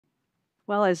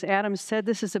Well, as Adam said,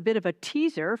 this is a bit of a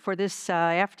teaser for this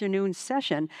afternoon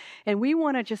session, and we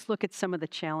want to just look at some of the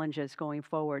challenges going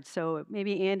forward. So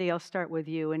maybe, Andy, I'll start with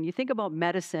you. And you think about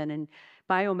medicine and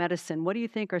biomedicine, what do you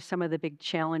think are some of the big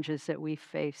challenges that we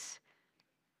face?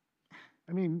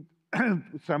 I mean,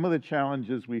 some of the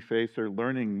challenges we face are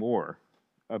learning more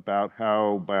about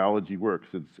how biology works,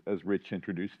 as Rich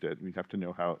introduced it. We have to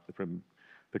know how, from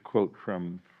the quote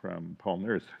from Paul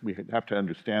Nurse, we have to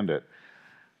understand it.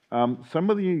 Some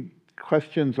of the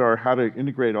questions are how to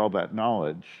integrate all that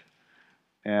knowledge.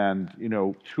 And,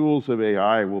 tools of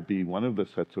AI will be one of the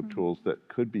sets of tools that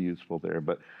could be useful there.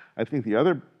 But I think the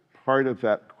other part of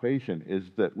that equation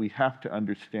is that we have to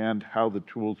understand how the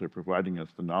tools are providing us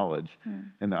the knowledge.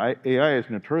 And AI is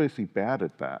notoriously bad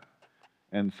at that.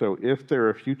 And so if there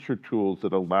are future tools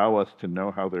that allow us to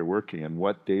know how they're working and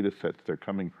what data sets they're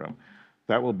coming from,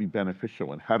 that will be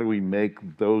beneficial. And how do we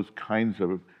make those kinds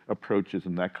of approaches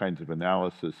and that kinds of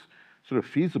analysis sort of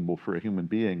feasible for a human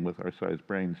being with our sized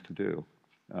brains to do?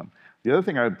 The other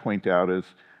thing I would point out is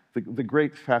the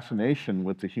great fascination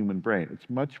with the human brain. It's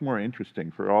much more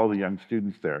interesting for all the young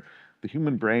students there. The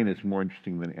human brain is more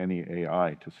interesting than any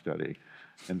AI to study.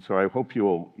 And so I hope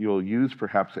you'll use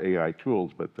perhaps AI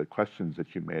tools, but the questions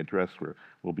that you may address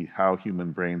will be how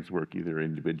human brains work either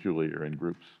individually or in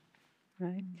groups.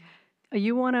 Right.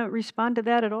 You want to respond to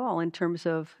that at all in terms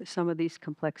of some of these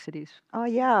complexities?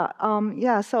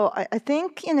 Yeah. So I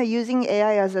think using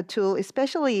AI as a tool,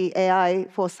 especially AI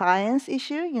for science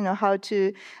issue, how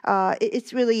to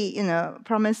it's really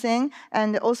promising.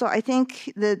 And also I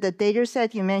think the data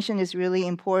set you mentioned is really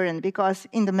important, because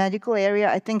in the medical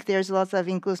area I think there's lots of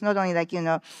includes not only like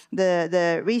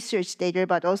the research data,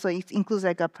 but also it includes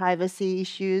like a privacy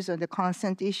issues or the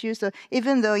consent issues. So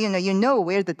even though you know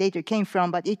where the data came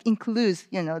from, but it includes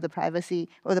the privacy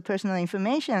or the personal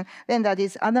information, then that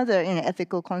is another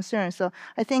ethical concern. So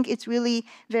I think it's really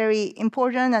very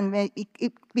important, and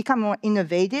it become more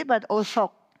innovative, but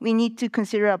also we need to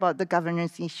consider about the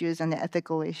governance issues and the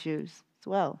ethical issues as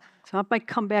well. So I might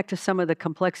come back to some of the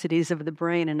complexities of the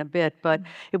brain in a bit, but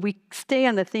if we stay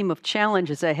on the theme of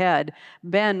challenges ahead,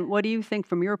 Ben, what do you think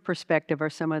from your perspective are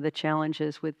some of the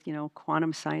challenges with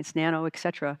quantum science, nano, et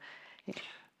cetera?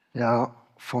 Yeah.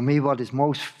 For me, what is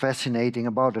most fascinating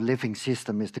about a living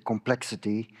system is the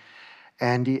complexity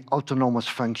and the autonomous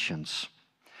functions.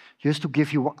 Just to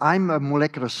give you, I'm a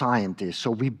molecular scientist,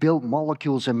 so we build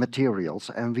molecules and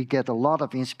materials, and we get a lot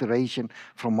of inspiration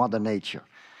from Mother Nature.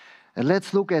 And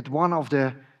let's look at one of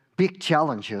the big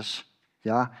challenges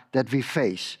that we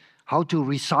face, how to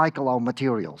recycle our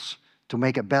materials to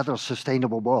make a better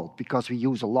sustainable world, because we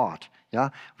use a lot.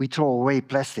 We throw away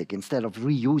plastic instead of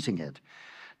reusing it.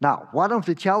 Now, one of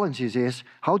the challenges is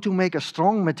how to make a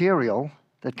strong material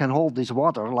that can hold this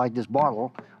water, like this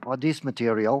bottle, or this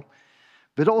material,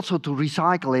 but also to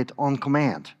recycle it on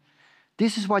command.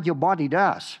 This is what your body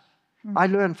does. I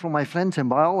learned from my friends in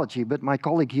biology, but my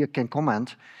colleague here can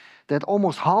comment, that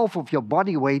almost half of your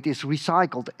body weight is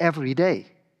recycled every day.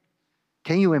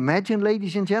 Can you imagine,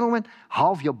 ladies and gentlemen,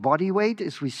 half your body weight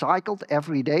is recycled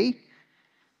every day?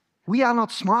 We are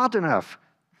not smart enough.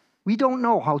 We don't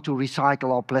know how to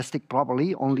recycle our plastic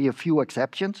properly, only a few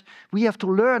exceptions. We have to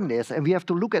learn this, and we have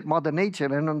to look at Mother Nature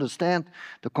and understand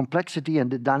the complexity and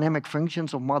the dynamic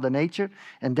functions of Mother Nature,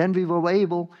 and then we will be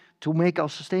able to make our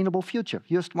sustainable future.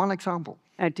 Just one example.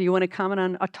 Do you want to comment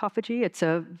on autophagy? It's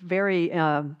a very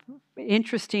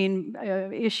interesting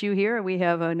issue here. We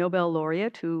have a Nobel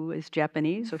laureate who is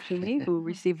Japanese, Oshumi, who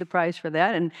received the prize for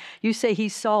that, and you say he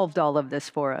solved all of this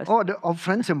for us. Our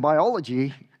friends in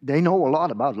biology, they know a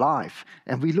lot about life,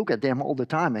 and we look at them all the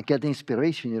time and get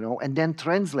inspiration, and then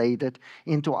translate it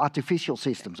into artificial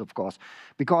systems, of course,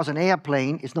 because an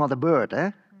airplane is not a bird,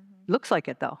 eh? Looks like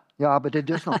it, though. Yeah, but it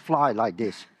does not fly like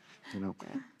this.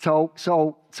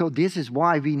 So this is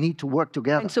why we need to work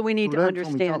together. And so we need to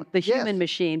understand the human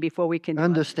machine before we can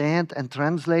understand and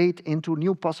translate into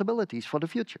new possibilities for the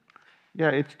future. Yeah,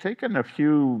 it's taken a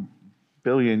few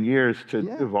billion years to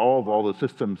evolve all the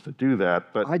systems to do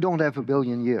that, but I don't have a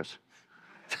billion years.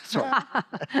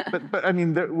 but I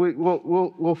mean,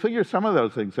 we'll figure some of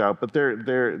those things out. But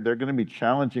they're going to be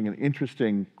challenging and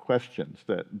interesting questions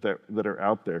that are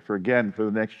out there for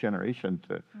the next generation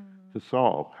to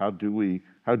solve. How do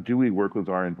we work with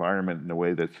our environment in a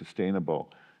way that's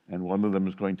sustainable? And one of them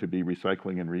is going to be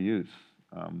recycling and reuse.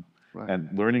 And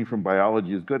learning from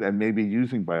biology is good, and maybe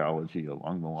using biology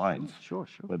along the lines. Sure.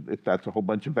 But if that's a whole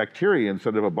bunch of bacteria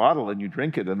instead of a bottle, and you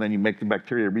drink it, and then you make the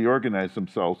bacteria reorganize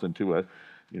themselves into a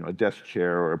desk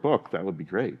chair or a book, that would be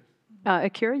great.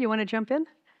 Akira, you want to jump in?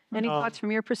 Any thoughts from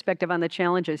your perspective on the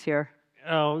challenges here?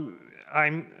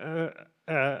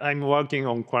 I'm working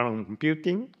on quantum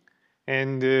computing,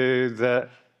 and a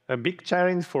big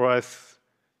challenge for us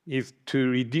is to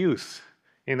reduce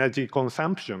energy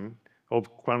consumption of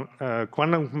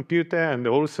quantum computer and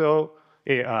also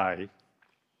AI.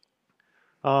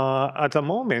 At the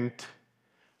moment,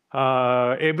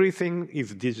 everything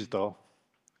is digital.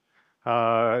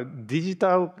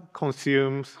 Digital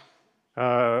consumes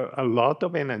a lot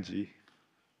of energy.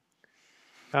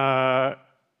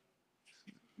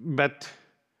 But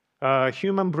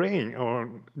human brain, or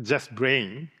just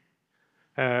brain,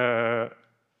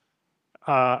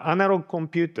 analog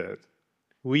computers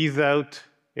without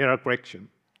error correction.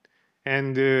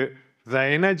 And the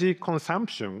energy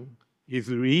consumption is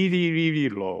really, really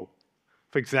low.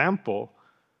 For example,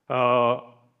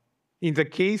 in the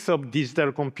case of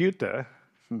digital computer,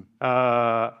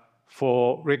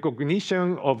 for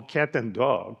recognition of cat and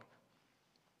dog,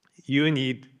 you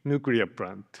need nuclear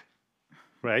plant,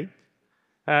 right?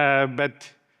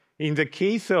 But in the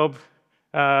case of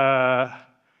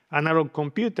analog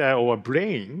computer or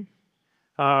brain,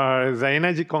 the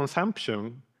energy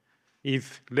consumption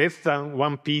is less than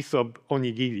one piece of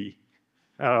onigiri,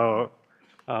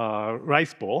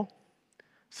 rice ball.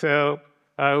 So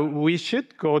we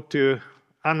should go to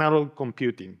analog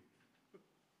computing.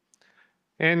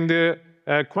 And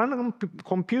quantum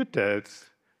computers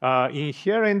are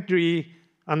inherently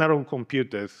analog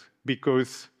computers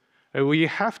because we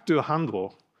have to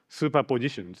handle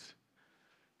superpositions.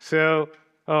 So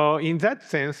in that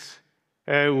sense,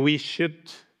 we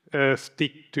should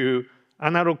stick to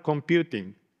analog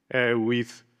computing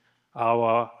with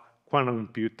our quantum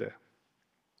computer.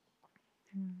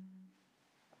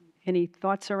 Any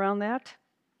thoughts around that?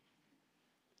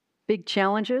 Big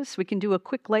challenges? We can do a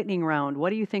quick lightning round.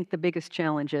 What do you think the biggest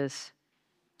challenge is?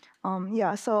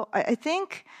 Yeah, so I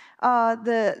think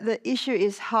the issue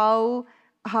is how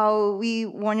we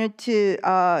wanted to,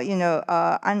 in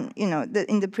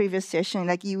the previous session,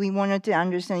 like we wanted to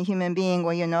understand human being,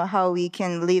 or how we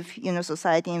can live,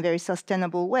 society in a very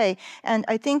sustainable way. And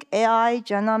I think AI,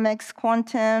 genomics,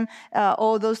 quantum,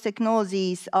 all those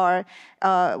technologies are.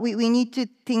 We need to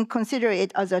consider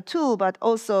it as a tool, but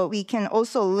also we can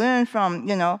also learn from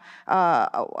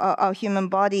our human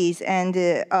bodies and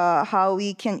how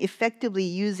we can effectively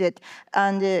use it.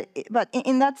 And but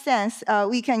in that sense,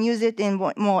 we can use it in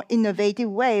more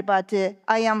innovative way. But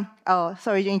I am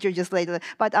sorry to introduce later.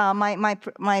 But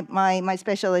my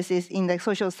specialist is in the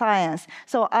social science.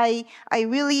 So I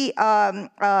really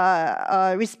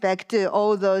respect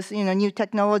all those new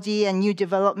technology and new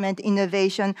development,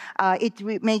 innovation.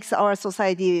 It makes our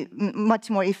society much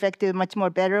more effective, much more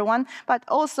better one. But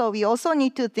also we also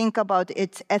need to think about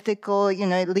its ethical,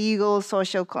 legal,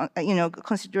 social,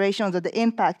 considerations of the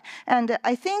impact. And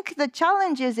I think the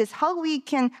challenge is how we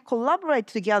can collaborate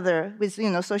together with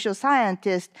social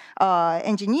scientists,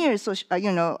 engineers, or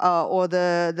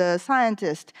the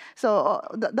scientists. So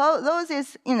those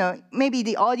is maybe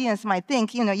the audience might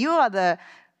think you are the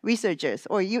researchers,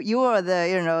 or you are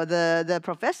the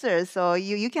professors, so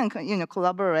you can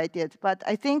collaborate it. But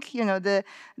I think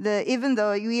even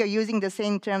though we are using the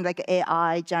same term like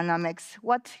AI, genomics,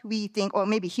 what we think, or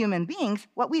maybe human beings,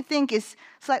 what we think is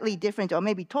slightly different, or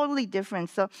maybe totally different.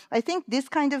 So I think this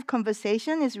kind of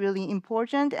conversation is really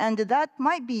important, and that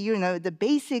might be the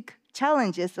basic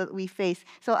challenges that we face.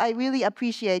 So I really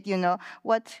appreciate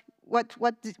what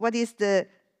is the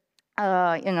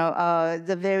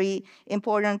the very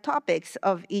important topics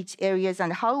of each areas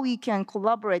and how we can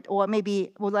collaborate, or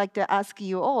maybe would like to ask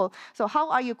you all, so how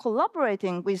are you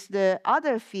collaborating with the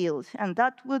other fields? And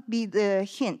that would be the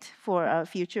hint for our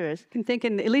futures. I'm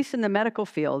thinking, at least in the medical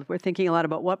field, we're thinking a lot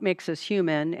about what makes us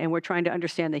human, and we're trying to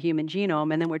understand the human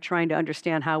genome, and then we're trying to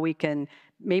understand how we can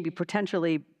maybe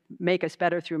potentially make us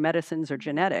better through medicines or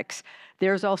genetics.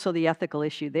 There's also the ethical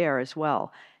issue there as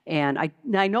well. And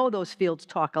I know those fields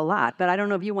talk a lot, but I don't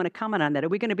know if you want to comment on that. Are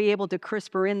we going to be able to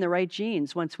CRISPR in the right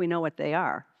genes once we know what they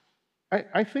are?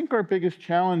 I think our biggest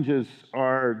challenges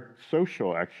are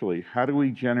social, actually. How do we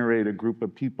generate a group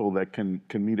of people that can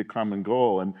meet a common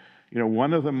goal? And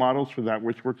one of the models for that,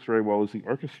 which works very well, is the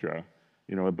orchestra.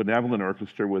 A benevolent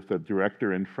orchestra with a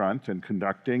director in front and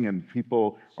conducting, and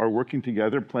people are working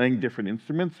together, playing different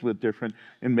instruments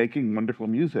and making wonderful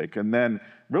music. And then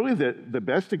really the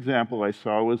best example I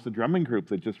saw was the drumming group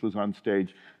that just was on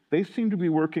stage. They seemed to be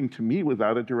working, to me,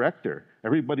 without a director.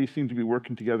 Everybody seemed to be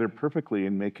working together perfectly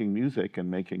in making music and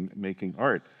making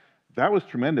art. That was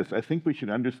tremendous. I think we should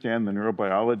understand the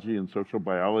neurobiology and social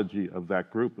biology of that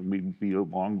group, and we'd be a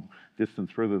long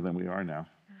distance further than we are now.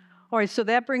 All right, so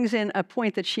that brings in a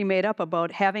point that she made up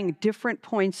about having different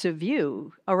points of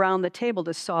view around the table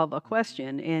to solve a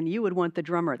question, and you would want the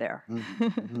drummer there.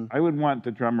 I would want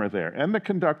the drummer there, and the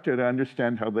conductor to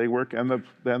understand how they work, and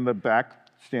then the back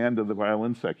stand of the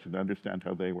violin section to understand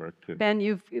how they work too. Ben,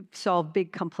 you've solved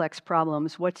big, complex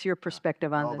problems. What's your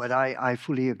perspective on this? But I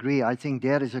fully agree. I think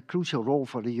there is a crucial role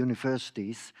for the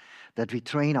universities that we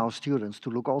train our students to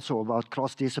look also about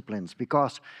cross disciplines,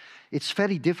 because it's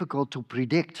very difficult to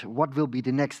predict what will be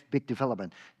the next big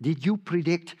development. Did you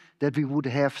predict that we would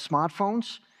have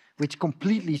smartphones, which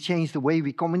completely change the way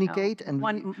we communicate and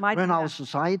run our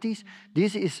societies?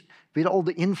 This is with all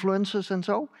the influencers and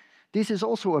so. This is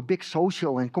also a big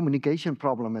social and communication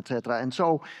problem, etc. And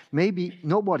so maybe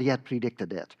nobody had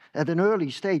predicted that. At an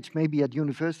early stage, maybe at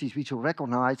universities, we should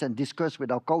recognize and discuss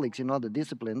with our colleagues in other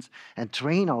disciplines and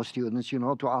train our students,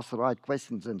 to ask the right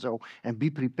questions and so, and be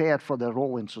prepared for their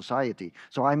role in society.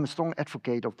 So I'm a strong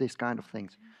advocate of this kind of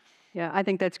things. Yeah, I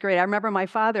think that's great. I remember my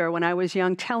father, when I was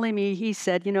young, telling me, he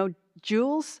said,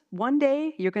 Jules, one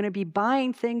day you're going to be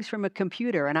buying things from a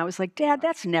computer. And I was like, Dad,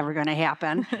 that's never going to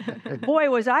happen. Boy,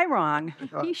 was I wrong.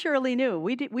 He surely knew.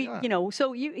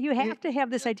 So you have to have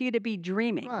this idea to be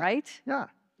dreaming, right? Yeah.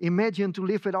 Imagine to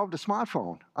live without a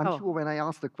smartphone. I'm sure when I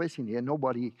ask the question here,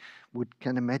 nobody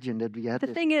can imagine that we had The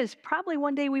thing is, probably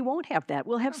one day we won't have that.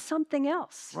 We'll have something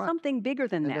else, something bigger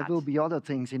than that. There will be other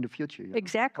things in the future.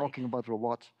 Exactly. Talking about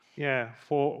robots. Yeah,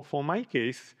 for my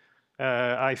case,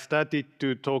 I started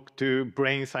to talk to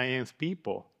brain science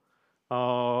people.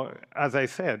 As I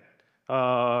said,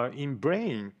 in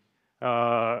brain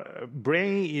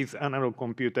is analog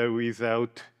computer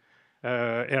without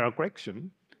error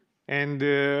correction. And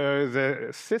the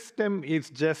system is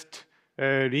just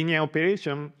linear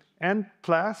operation and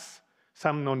plus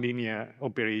some nonlinear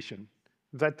operation.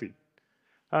 That's it.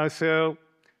 So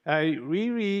I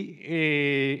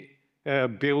really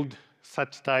build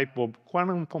such type of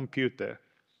quantum computer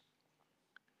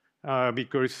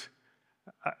because,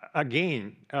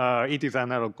 again, it is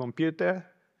analog computer,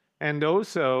 and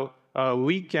also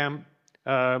we can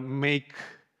make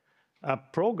a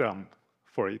program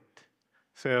for it.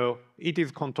 So it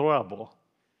is controllable.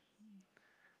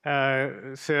 Like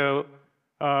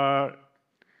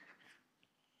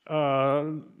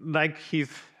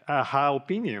her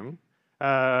opinion,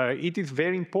 it is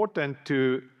very important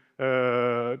to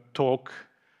talk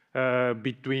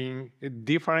between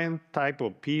different type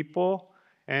of people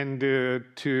and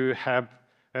to have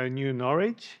new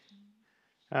knowledge.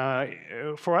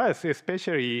 For us,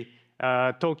 especially,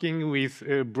 talking with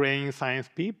brain science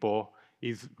people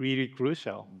is really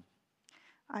crucial.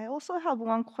 I also have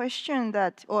one question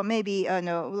that, or maybe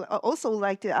also would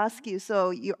like to ask you.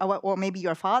 So, or maybe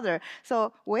your father.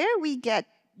 So, where we get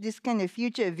this kind of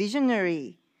future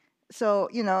visionary? So,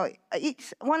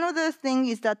 it's one of the things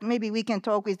is that maybe we can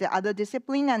talk with the other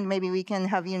discipline, and maybe we can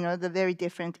have the very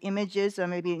different images or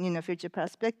maybe future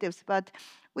perspectives. But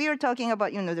we are talking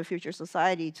about the future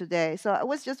society today. So I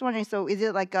was just wondering, so is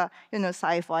it like a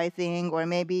sci-fi thing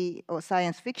or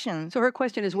science fiction? So her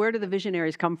question is, where do the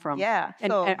visionaries come from? Yeah.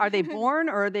 And are they born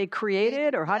or are they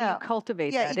created, or how do you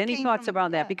cultivate that? Any thoughts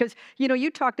around that? Because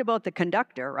you talked about the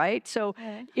conductor, right? So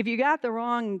if you got the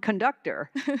wrong conductor,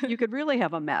 you could really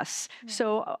have a mess.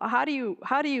 So how do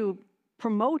you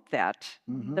promote that,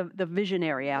 the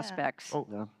visionary aspects?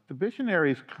 The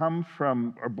visionaries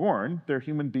are born, they're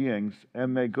human beings,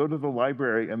 and they go to the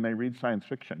library and they read science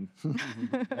fiction.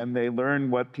 And they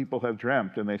learn what people have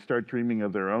dreamt, and they start dreaming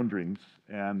of their own dreams.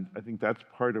 And I think that's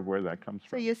part of where that comes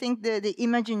from. So you think the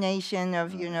imagination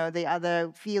of, the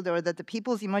other field, or that the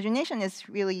people's imagination is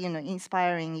really,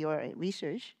 inspiring your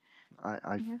research?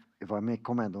 If I may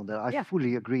comment on that, I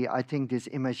fully agree. I think this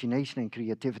imagination and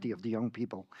creativity of the young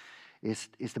people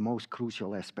is the most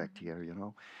crucial aspect here,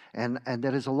 And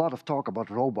there is a lot of talk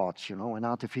about robots, and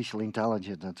artificial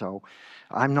intelligence and so.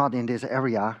 I'm not in this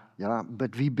area,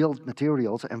 but we build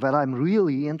materials, and what I'm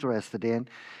really interested in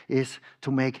is to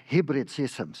make hybrid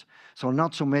systems. So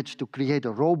not so much to create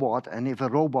a robot, and if a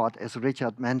robot, as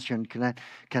Richard mentioned,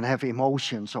 can have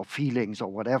emotions or feelings or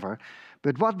whatever.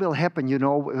 But what will happen,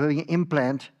 when we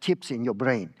implant chips in your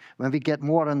brain, when we get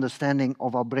more understanding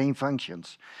of our brain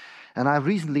functions. And I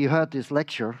recently heard this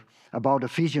lecture about a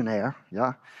visionaire,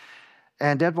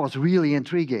 and that was really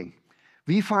intriguing.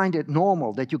 We find it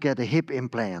normal that you get a hip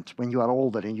implant when you are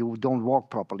older and you don't walk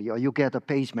properly, or you get a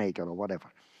pacemaker or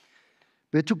whatever.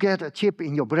 But to get a chip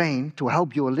in your brain to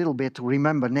help you a little bit to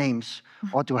remember names,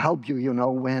 or to help you,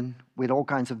 with all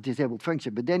kinds of disabled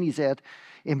functions. But then he said,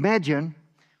 imagine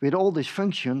with all these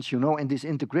functions, and this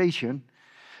integration,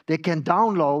 They can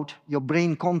download your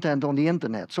brain content on the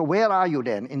internet. So where are you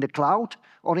then? In the cloud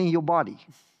or in your body?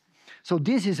 So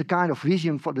this is a kind of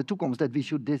vision for the toekomst that we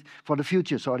should, for the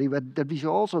future, sorry, but that we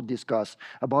should also discuss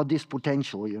about this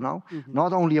potential, you know?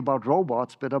 Not only about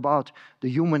robots, but about the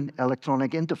human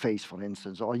electronic interface, for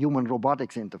instance, or human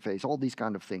robotics interface, all these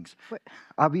kind of things.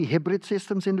 Are we hybrid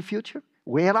systems in the future?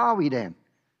 Where are we then?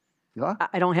 Yeah?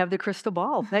 I don't have the crystal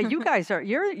ball. Now, you guys are,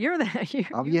 you're the...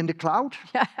 Are we in the cloud?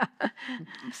 Yeah.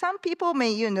 Some people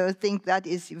may, think that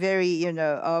is very,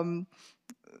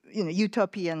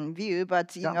 utopian view,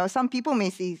 but some people may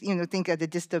see, think of the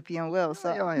dystopian world.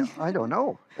 So Yeah, I don't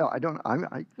know.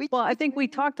 Well, I think we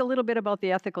talked a little bit about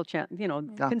the ethical,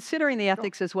 considering the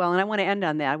ethics as well, and I want to end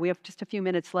on that. We have just a few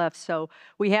minutes left, so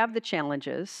we have the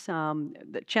challenges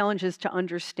to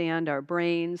understand our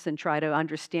brains and try to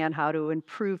understand how to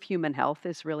improve human health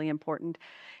is really important,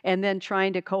 and then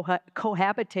trying to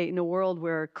cohabitate in a world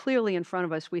where clearly in front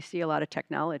of us we see a lot of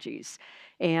technologies.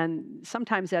 And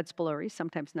sometimes that's blurry,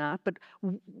 sometimes not. But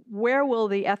where will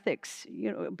the ethics,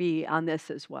 be on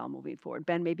this as well moving forward?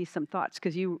 Ben, maybe some thoughts,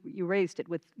 because you raised it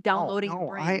with downloading the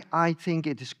brain. I think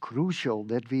it is crucial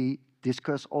that we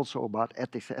discuss also about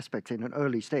ethics aspects in an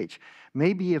early stage.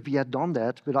 Maybe if we had done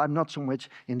that, but I'm not so much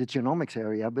in the genomics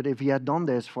area, but if we had done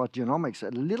this for genomics a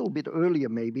little bit earlier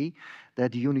maybe,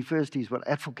 that the universities were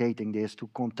advocating this to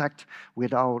contact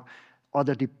with our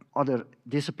other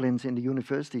disciplines in the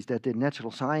universities, that the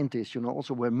natural scientists,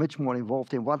 also were much more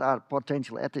involved in what are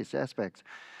potential ethics aspects.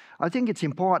 I think it's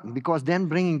important because then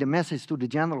bringing the message to the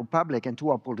general public and to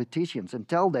our politicians and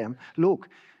tell them, look,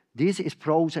 this is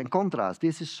pros and cons.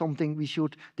 This is something we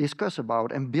should discuss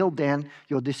about and build then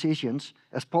your decisions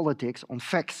as politics on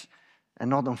facts and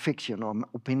not on fiction or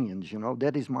opinions,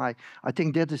 That is I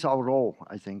think that is our role,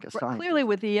 as scientists. Clearly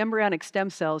with the embryonic stem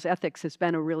cells, ethics has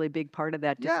been a really big part of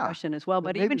that discussion as well.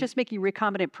 But even just making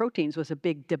recombinant proteins was a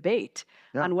big debate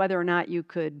on whether or not you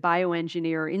could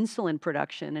bioengineer insulin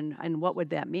production and what would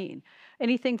that mean.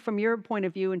 Anything from your point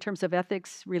of view in terms of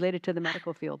ethics related to the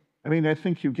medical field? I mean, I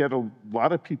think you get a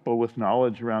lot of people with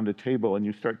knowledge around a table and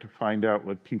you start to find out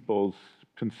what people's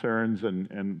concerns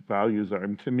and values are.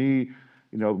 And to me,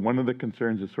 one of the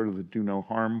concerns is sort of the do no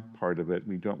harm part of it.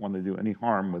 We don't want to do any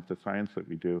harm with the science that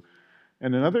we do.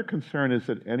 And another concern is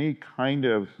that any kind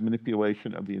of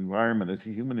manipulation of the environment as a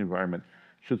human environment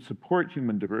should support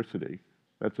human diversity.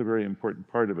 That's a very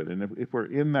important part of it. And if we're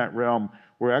in that realm,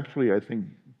 we're actually, I think,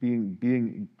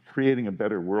 creating a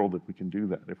better world if we can do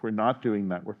that. If we're not doing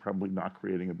that, we're probably not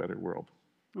creating a better world.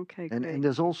 Okay, and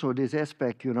there's also this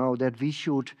aspect, that we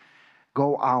should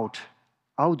go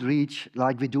outreach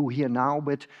like we do here now,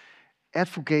 but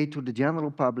advocate to the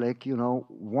general public,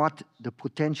 what the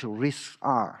potential risks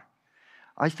are.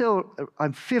 I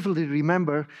vividly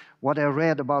remember what I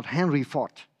read about Henry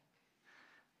Ford.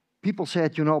 People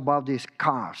said, about these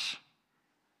cars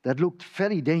that looked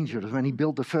very dangerous when he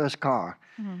built the first car.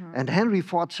 And Henry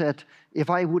Ford said,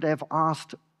 if I would have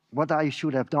asked what I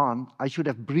should have done, I should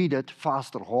have breeded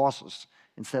faster horses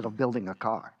instead of building a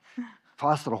car.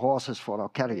 Faster horses for our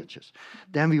carriages.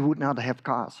 Then we would not have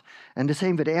cars. And the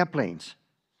same with airplanes.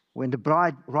 When the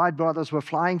Wright brothers were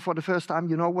flying for the first time,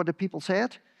 you know what the people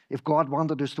said? If God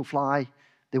wanted us to fly,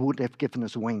 they would have given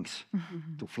us wings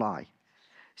to fly.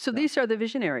 So these are the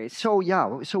visionaries. So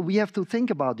we have to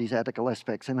think about these ethical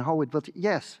aspects and how it will,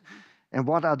 and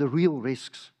what are the real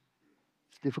risks?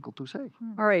 It's difficult to say.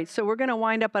 All right, so we're going to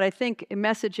wind up, but I think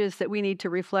messages that we need to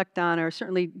reflect on are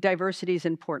certainly diversity is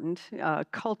important,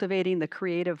 cultivating the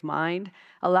creative mind,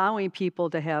 allowing people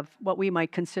to have what we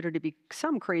might consider to be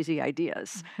some crazy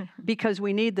ideas, because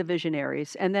we need the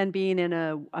visionaries, and then being in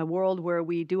a world where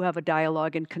we do have a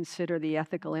dialogue and consider the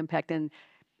ethical impact and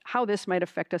how this might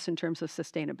affect us in terms of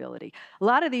sustainability. A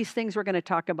lot of these things we're going to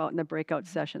talk about in the breakout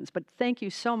sessions, but thank you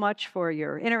so much for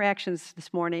your interactions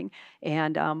this morning,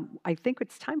 and I think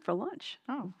it's time for lunch.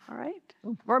 Oh, all right.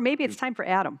 Or maybe it's time for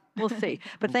Adam. We'll see.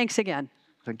 But thanks again.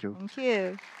 Thank you. Thank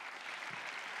you.